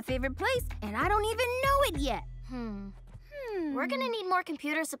might be my favorite place, and I don't even know it yet. We're gonna need more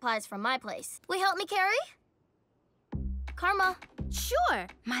computer supplies from my place. Will you help me carry? Karma. Sure.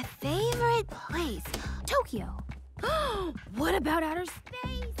 My favorite place, Tokyo. What about outer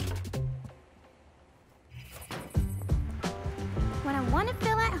space? When I want to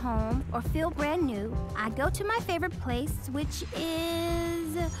feel at home, home or feel brand new, I go to my favorite place, which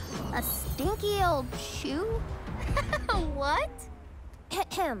is a stinky old shoe. What?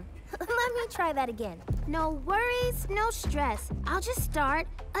 Ahem. Let me try that again. No worries, no stress. I'll just start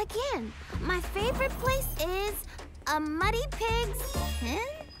again. My favorite place is a Muddy Pig's pen.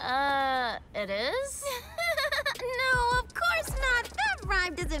 It is? No, of course not. That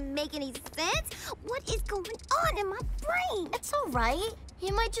rhyme doesn't make any sense. What is going on in my brain? It's all right.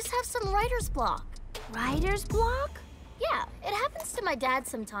 You might just have some writer's block. Writer's block? Yeah, it happens to my dad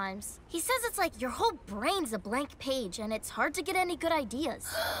sometimes. He says it's like your whole brain's a blank page and it's hard to get any good ideas.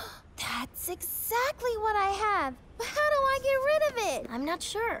 That's exactly what I have. But how do I get rid of it? I'm not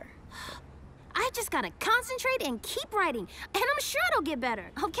sure. I just gotta concentrate and keep writing, and I'm sure it'll get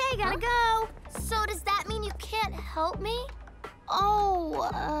better. Okay, gotta go. So does that mean you can't help me?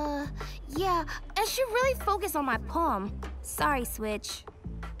 Oh, yeah. I should really focus on my poem. Sorry, Switch.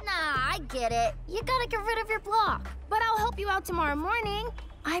 Nah, I get it. You gotta get rid of your block. But I'll help you out tomorrow morning.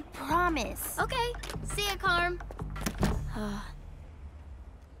 I promise. Okay, see ya, Carm.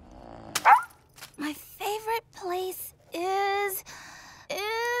 My favorite place is...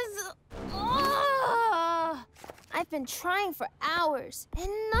 I've been trying for hours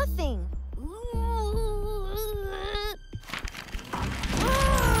and nothing.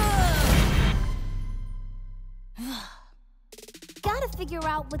 Gotta figure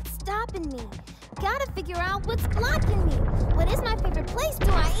out what's stopping me. Gotta figure out what's blocking me. What is my favorite place? Do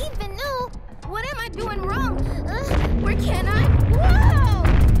I even know? What am I doing wrong? Where can I? Whoa!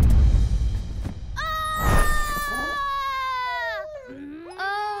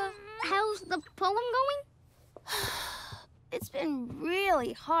 How's the poem going? It's been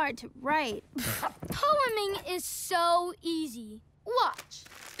really hard to write. Poeming is so easy. Watch.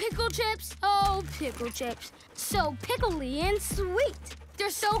 Pickle chips, oh, pickle chips. So pickly and sweet. They're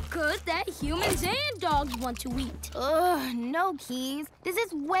so good that humans and dogs want to eat. Ugh, no, Keys. This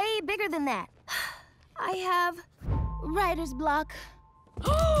is way bigger than that. I have writer's block.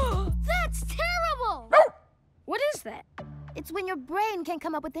 That's terrible! What is that? It's when your brain can't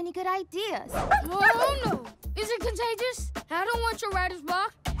come up with any good ideas. Oh, no. Is it contagious? I don't want your writer's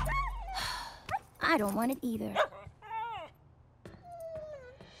block. I don't want it either.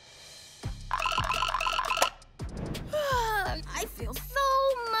 I feel so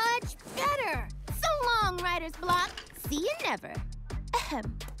much better. So long, writer's block. See you never.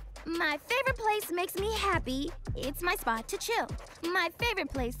 Ahem. My favorite place makes me happy. It's my spot to chill. My favorite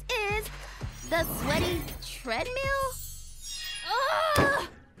place is the sweaty treadmill. Good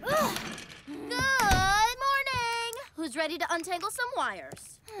morning! Who's ready to untangle some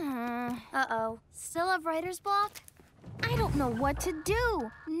wires? Uh-oh. Still have writer's block? I don't know what to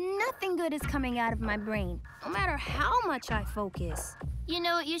do. Nothing good is coming out of my brain, no matter how much I focus. You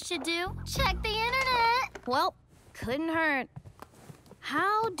know what you should do? Check the internet! Well, couldn't hurt.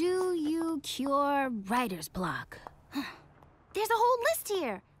 How do you cure writer's block? There's a whole list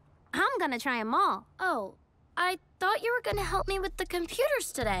here. I'm gonna try them all. Oh, I thought you were gonna help me with the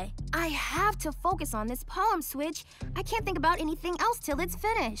computers today. I have to focus on this poem, Switch. I can't think about anything else till it's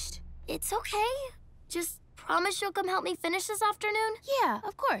finished. It's okay. Just promise you'll come help me finish this afternoon? Yeah,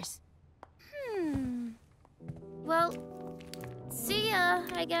 of course. Well, see ya,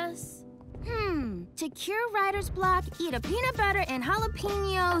 I guess. To cure writer's block, eat a peanut butter and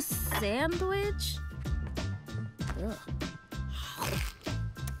jalapeno sandwich? Ugh.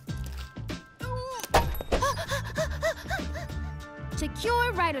 To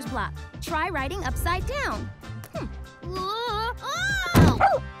cure writer's block, try writing upside down.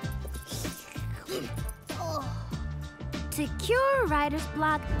 To cure writer's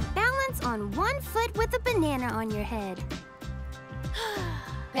block, balance on one foot with a banana on your head.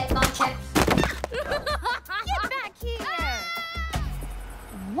 Pickle chips. Get back here!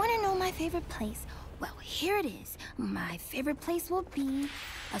 Wanna know my favorite place? Well, here it is. My favorite place will be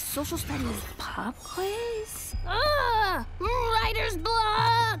a social studies pop quiz. Writer's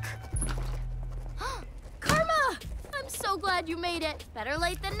block! Karma! I'm so glad you made it. Better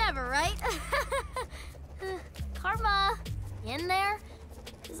late than never, right? Karma, in there?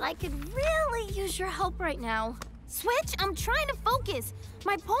 Because I could really use your help right now. Switch, I'm trying to focus.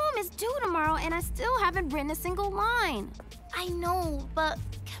 My poem is due tomorrow and I still haven't written a single line. I know, but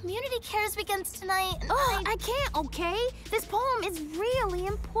community cares begins tonight. And I can't, okay? This poem is really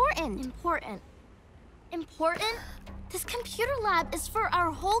important. Important? This computer lab is for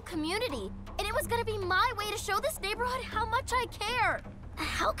our whole community. And it was gonna be my way to show this neighborhood how much I care.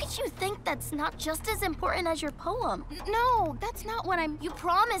 How could you think that's not just as important as your poem? No, that's not what I'm... You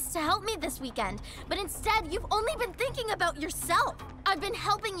promised to help me this weekend, but instead you've only been thinking about yourself. I've been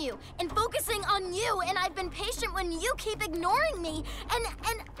helping you and focusing on you, and I've been patient when you keep ignoring me, and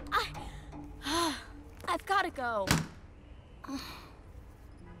I've gotta go.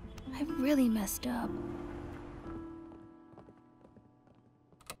 I really messed up.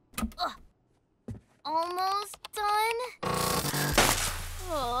 Almost done?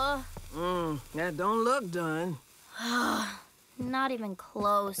 That don't look done. Not even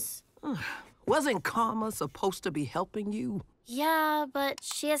close. Wasn't Karma supposed to be helping you? Yeah, but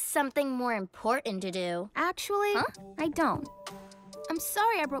she has something more important to do. Actually, I don't. I'm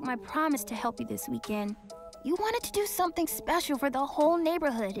sorry I broke my promise to help you this weekend. You wanted to do something special for the whole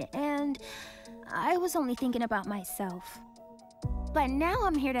neighborhood, and I was only thinking about myself. But now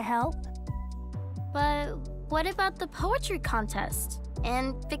I'm here to help. But what about the poetry contest?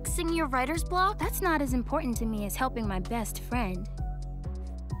 And fixing your writer's block? That's not as important to me as helping my best friend.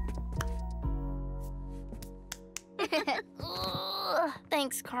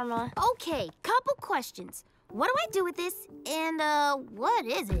 Thanks, Karma. Okay, couple questions. What do I do with this? And, what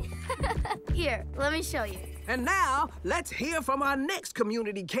is it? Here, let me show you. And now, let's hear from our next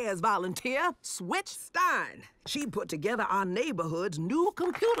Community Cares volunteer, Switch Stein. She put together our neighborhood's new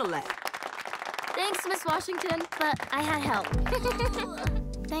computer lab. Thanks, Miss Washington, but I had help.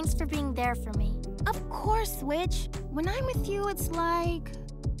 Thanks for being there for me. Of course, Switch. When I'm with you, it's like...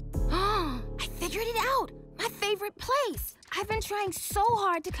 I figured it out! My favorite place! I've been trying so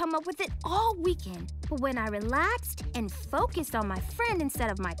hard to come up with it all weekend. But when I relaxed and focused on my friend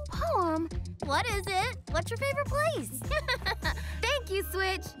instead of my poem... What is it? What's your favorite place? Thank you,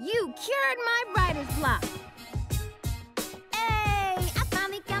 Switch. You cured my writer's block. Hey, I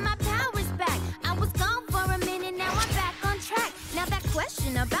finally got my powers back. I was gone for a minute, now I'm back on track. Now that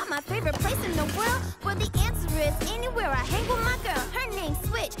question about my favorite place in the world, well, the answer is anywhere I hang with my girl. Her name's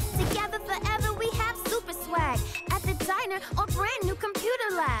Switch. Together forever we have super swag. At the diner or brand new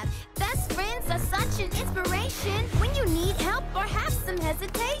computer lab. Best friends are such an inspiration when you need help or have some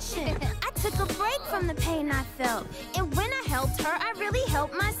hesitation. I took a break from the pain I felt, and when I helped her, I really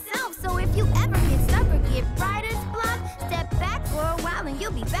helped myself. So if you ever get stuck or get writer's block, step back for a while and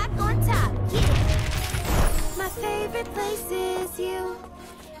you'll be back on top. Yeah. My favorite place is you,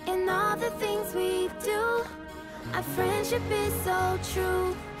 and all the things we do. Our friendship is so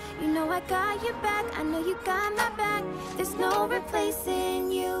true. You know I got your back, I know you got my back. There's no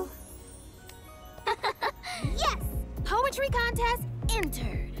replacing you. Yes! Poetry contest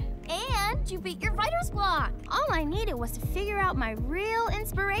entered. And you beat your writer's block. All I needed was to figure out my real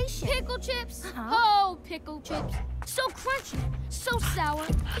inspiration. Pickle chips? Oh, pickle chips. So crunchy, so sour.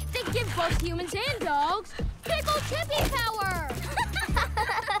 They give both humans and dogs pickle chippy power.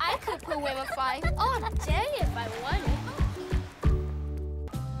 I could poemify all day if I wanted.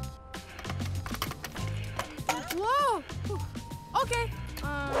 Whoa! Okay,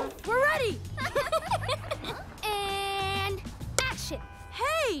 we're ready. And action.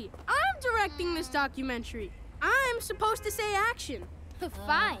 Hey, I'm directing this documentary. I'm supposed to say action.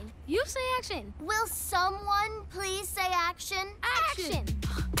 Fine, you say action. Will someone please say action? Action.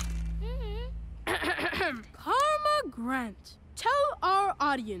 Karma Grant, tell our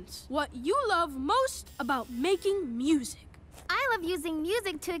audience what you love most about making music. I love using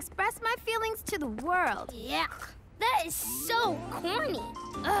music to express my feelings to the world. Yeah, that is so corny.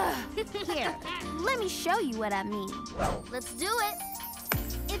 Here, let me show you what I mean. Let's do it.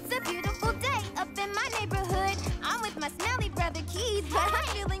 It's a beautiful day up in my neighborhood. I'm with my smelly brother Keith, but I'm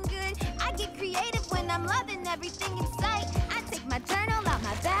feeling good. I get creative when I'm loving everything in sight. I take my journal out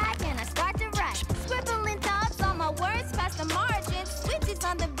my bag and I start to write. Scribbling thoughts on my words past the margin. Switches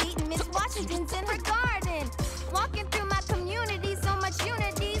on the beat and Miss Washington's in her garden. Walking through my community, so much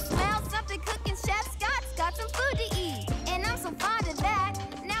unity. Smell something cooking, Chef Scott's got some food to eat. And I'm so fond of that.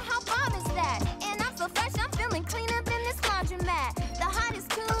 Now how bomb is that? And I'm so fresh, I'm feeling clean up in this laundromat. The hottest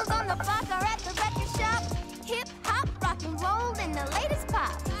tunes on the block are at the record shop. Hip hop, rock and roll, and the latest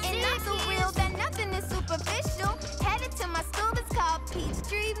pop. And I'm so real that nothing is superficial. Headed to my school, it's called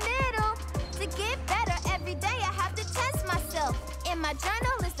Peachtree Middle. To get better every day, I have to test myself. And my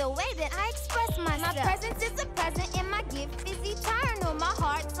journal is the way that I express myself. My presence is a present, and my gift is eternal. My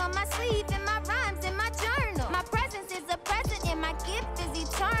heart's on my sleeve, and my rhymes in my journal. My presence is a present, and my gift is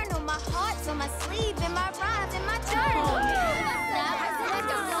eternal. My heart's on my sleeve, and my rhymes in my journal.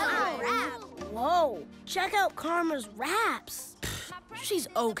 Whoa, check out Karma's raps. She's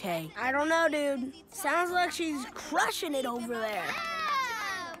okay. I don't know, dude. Sounds like she's crushing it over there.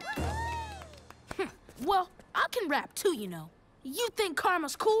 Well, I can rap too, you know. You think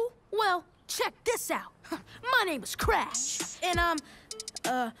Karma's cool? Well, check this out. My name is Crash, and I'm,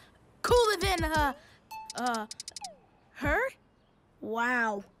 cooler than, her?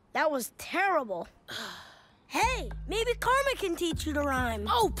 Wow, that was terrible. Hey, maybe Karma can teach you to rhyme.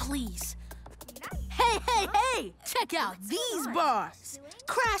 Oh, please. Hey, check out these bars.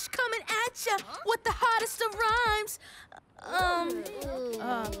 Crash coming at ya with the hottest of rhymes.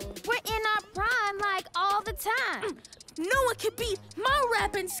 We're in our prime like all the time. No one can beat my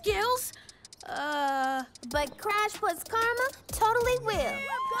rapping skills. But Crash plus Karma totally will.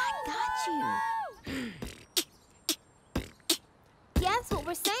 I got you. Yes, what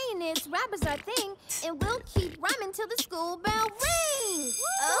we're saying is rap is our thing, and we'll keep rhyming till the school bell rings.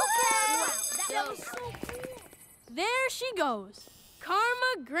 Okay. Wow, that was so cool. There she goes.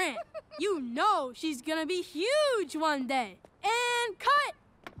 Karma Grant. You know she's gonna be huge one day. And cut!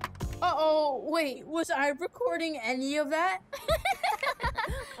 Uh-oh, wait, was I recording any of that?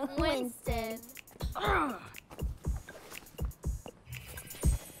 Winston.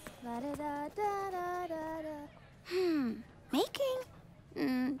 Making?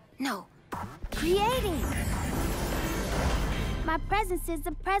 No. Creating. My presence is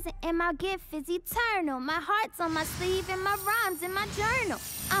a present and my gift is eternal. My heart's on my sleeve and my rhymes in my journal.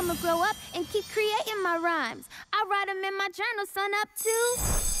 I'ma grow up and keep creating my rhymes. I write them in my journal, sun up to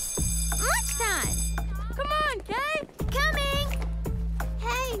lunchtime. Come on, Kay. Coming.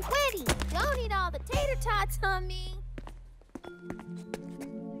 Hey, Witty, don't eat all the tater tots on me.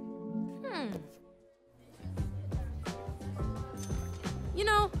 You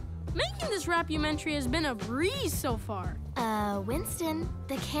know, making this rap-umentary has been a breeze so far. Winston,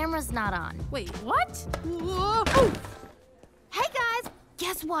 the camera's not on. Wait, what? Whoa. Hey, guys,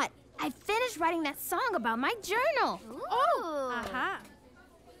 guess what? I finished writing that song about my journal. Oh, aha.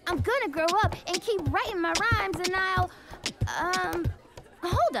 I'm gonna grow up and keep writing my rhymes, and I'll,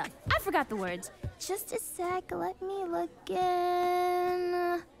 hold up. I forgot the words. Just a sec, let me look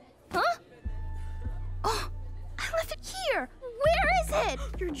in. Huh? Oh, I left it here. Where is it?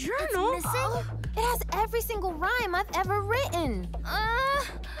 Your journal? It's missing? It has every single rhyme I've ever written. Oh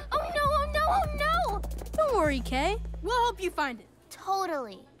no. Don't worry, Kay. We'll help you find it.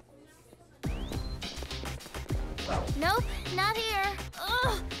 Totally. Nope, not here.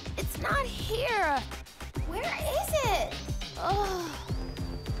 Ugh, it's not here. Where is it? Oh.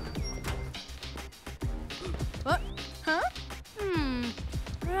 What? Huh?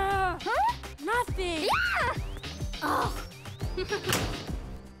 Huh? Nothing. Yeah! Oh.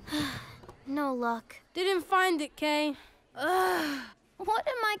 No luck. Didn't find it, Kay. Ugh. What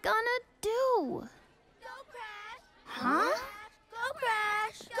am I gonna do? Go Crash! Huh? Go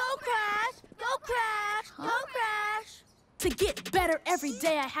Crash! Go Crash! Go Crash! Go Crash! To get better every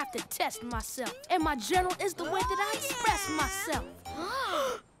day, I have to test myself. And my journal is the way that I express myself.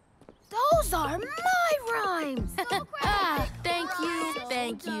 Those are my rhymes!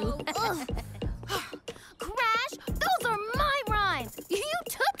 Thank you. Crash, those are my rhymes! You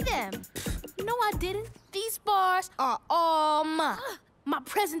took them! No, I didn't. These bars are all mine. My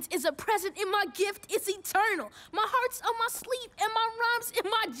presence is a present and my gift is eternal. My heart's on my sleeve and my rhymes in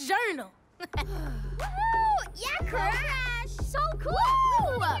my journal. Woohoo! Yeah, Crash! So cool!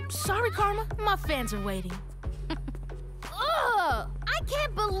 Woo! Sorry, Karma. My fans are waiting. Ugh! I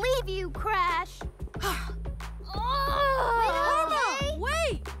can't believe you, Crash!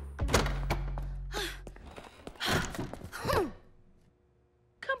 Wait!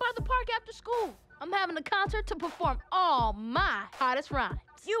 Come by the park after school. I'm having a concert to perform all my hottest rhymes.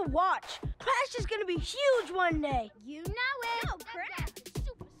 You watch. Crash is gonna be huge one day. You know it! Go, Crash!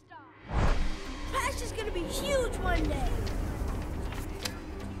 Superstar! Crash is gonna be huge one day.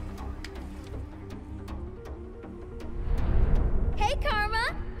 Hey,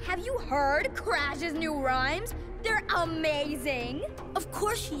 Karma! Have you heard Crash's new rhymes? They're amazing! Of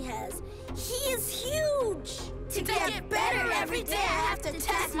course he has. He is huge. To get better every day, I have to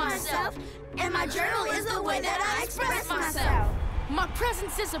test myself, and my journal is the way that I express myself. My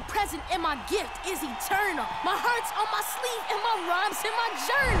presence is a present and my gift is eternal. My heart's on my sleeve and my rhymes in my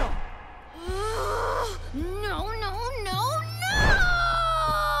journal. No!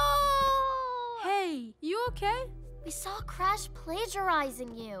 Hey, you okay? We saw Crash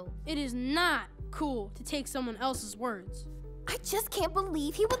plagiarizing you. It is not cool to take someone else's words. I just can't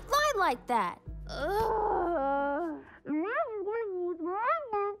believe he would lie like that.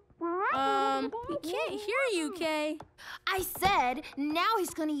 We can't hear you, Kay. I said now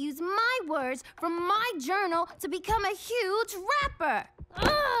he's gonna use my words from my journal to become a huge rapper.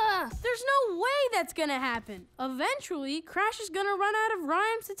 They're there's no way that's gonna happen. Eventually, Crash is gonna run out of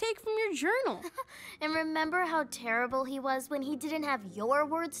rhymes to take from your journal. And remember how terrible he was when he didn't have your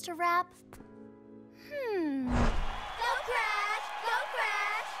words to rap? Go Crash! Go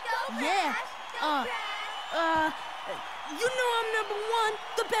Crash! Go Crash! Yeah. You know I'm #1,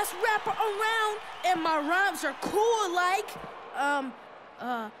 the best rapper around, and my rhymes are cool like,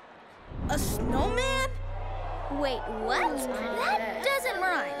 a snowman? Wait, what? That doesn't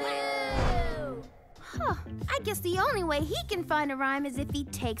rhyme. Huh. I guess the only way he can find a rhyme is if he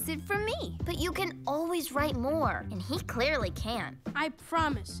takes it from me. But you can always write more, and he clearly can. I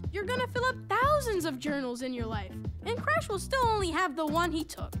promise, you're gonna fill up thousands of journals in your life, and Crash will still only have the one he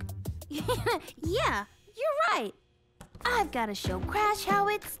took. Yeah, you're right. I've got to show Crash how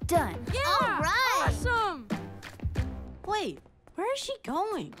it's done. Yeah! All right! Awesome! Wait, where is she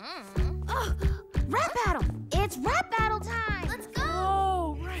going? Oh, rap battle! It's rap battle time! Let's go!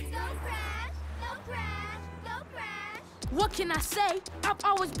 Oh, right. Go Crash! Go Crash! Go Crash! What can I say? I've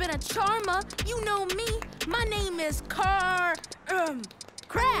always been a charmer. You know me. My name is Crash.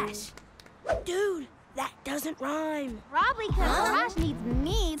 Dude, that doesn't rhyme. Probably because Crash needs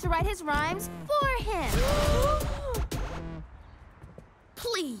me to write his rhymes for him.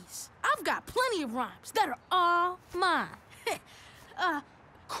 Please, I've got plenty of rhymes that are all mine.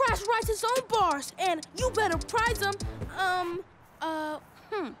 Crash writes his own bars, and you better prize them.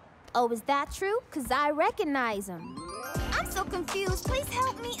 Oh, is that true? Because I recognize him. I'm so confused. Please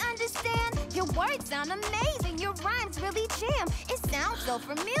help me understand. Your words sound amazing. Your rhymes really jam. It sounds so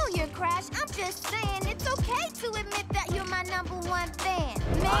familiar, Crash. I'm just saying it's okay to admit that you're my #1 fan.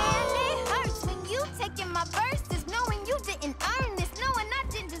 Man, it hurts when you taking my verses, knowing you didn't earn this, knowing I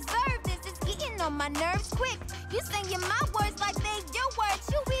didn't deserve this. It's getting on my nerves quick. You singing my words like they your words.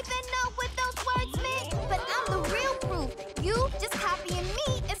 You even know what those words mean. But I'm the real proof. You just copying me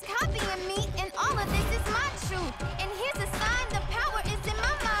is copying me, and all of this is my truth. And here's a sign the power is in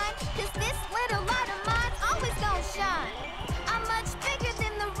my mind, 'cause this little light of mine's always gonna shine. I'm much bigger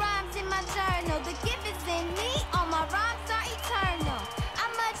than the rhymes in my journal. The gift is in me, all my rhymes are eternal.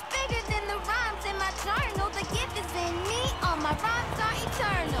 I'm much bigger than the rhymes in my journal. The gift is in me, all my rhymes are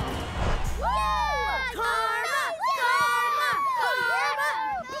eternal. Karma! Karma! Karma!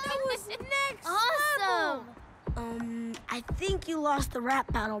 That was next Awesome! I think you lost the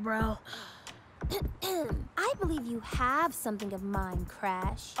rap battle, bro. I believe you have something of mine,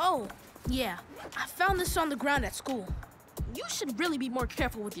 Crash. Oh, yeah. I found this on the ground at school. You should really be more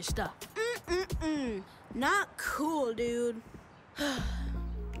careful with your stuff. Not cool, dude.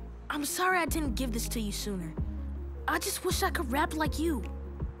 I'm sorry I didn't give this to you sooner. I just wish I could rap like you.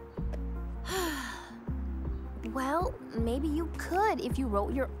 Well, maybe you could if you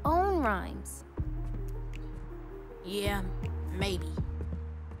wrote your own rhymes. Yeah, maybe.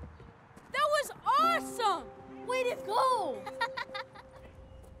 That was awesome! Way to go!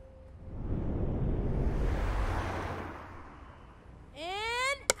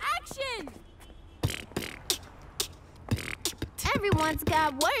 And action! Everyone's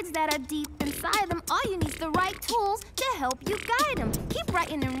got words that are deep inside them. All you need is the right tools to help you guide them. Keep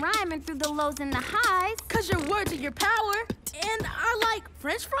writing and rhyming through the lows and the highs. 'Cause your words are your power, and I like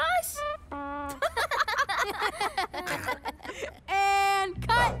French fries. And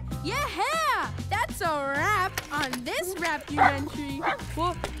cut! Yeah! That's a wrap on this rap documentary.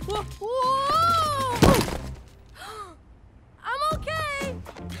 Whoa, whoa, whoa!